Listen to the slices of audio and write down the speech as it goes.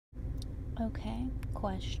Okay,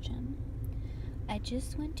 question. I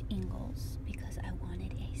just went to Ingles because I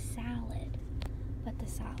wanted a salad, but the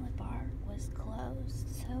salad bar was closed,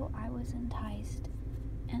 so I was enticed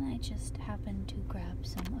and I just happened to grab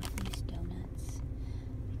some of these donuts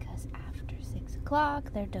because after 6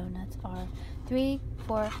 o'clock their donuts are 3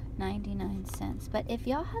 for 99 cents. But if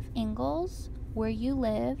y'all have Ingles where you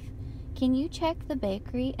live, can you check the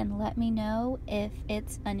bakery and let me know if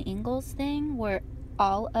it's an Ingles thing where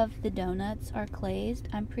all of the donuts are glazed?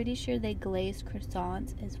 I'm pretty sure they glaze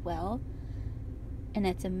croissants as well, and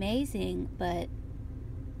it's amazing, but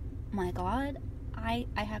my God, I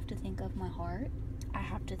have to think of my heart. I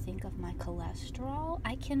have to think of my cholesterol.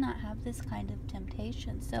 I cannot have this kind of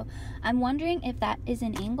temptation. So I'm wondering if that is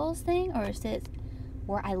an Ingles thing or is it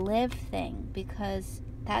where I live thing, because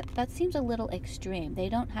that seems a little extreme. They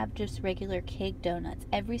don't have just regular cake donuts.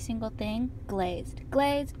 Every single thing glazed,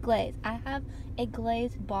 glazed, glazed. I have a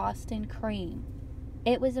glazed Boston cream.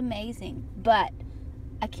 It was amazing, but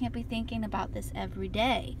I can't be thinking about this every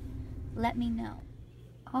day. Let me know.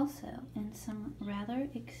 Also, in some rather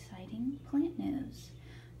exciting plant news,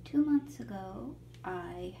 2 months ago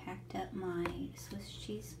I hacked up my Swiss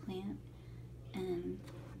cheese plant and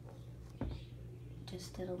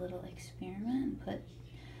just did a little experiment and put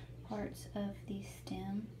parts of the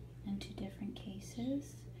stem into different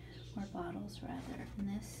cases, or bottles rather.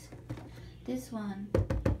 And this one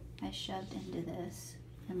I shoved into this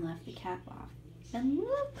and left the cap off. And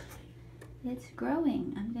look, it's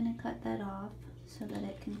growing. I'm gonna cut that off so that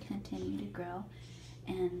it can continue to grow.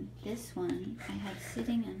 And this one I had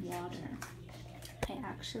sitting in water. I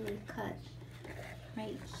actually cut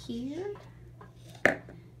right here,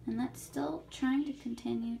 and that's still trying to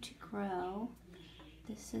continue to grow.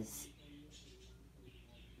 This is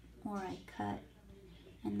where I cut,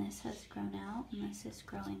 and this has grown out, and this is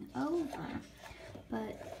growing over.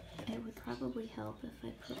 But it would probably help if I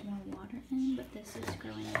put more water in, but this is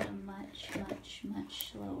growing at a much, much,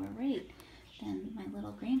 much slower rate than my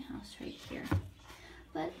little greenhouse right here.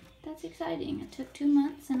 But that's exciting. It took 2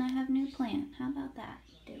 months and I have new plant. How about that?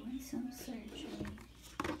 Doing some surgery.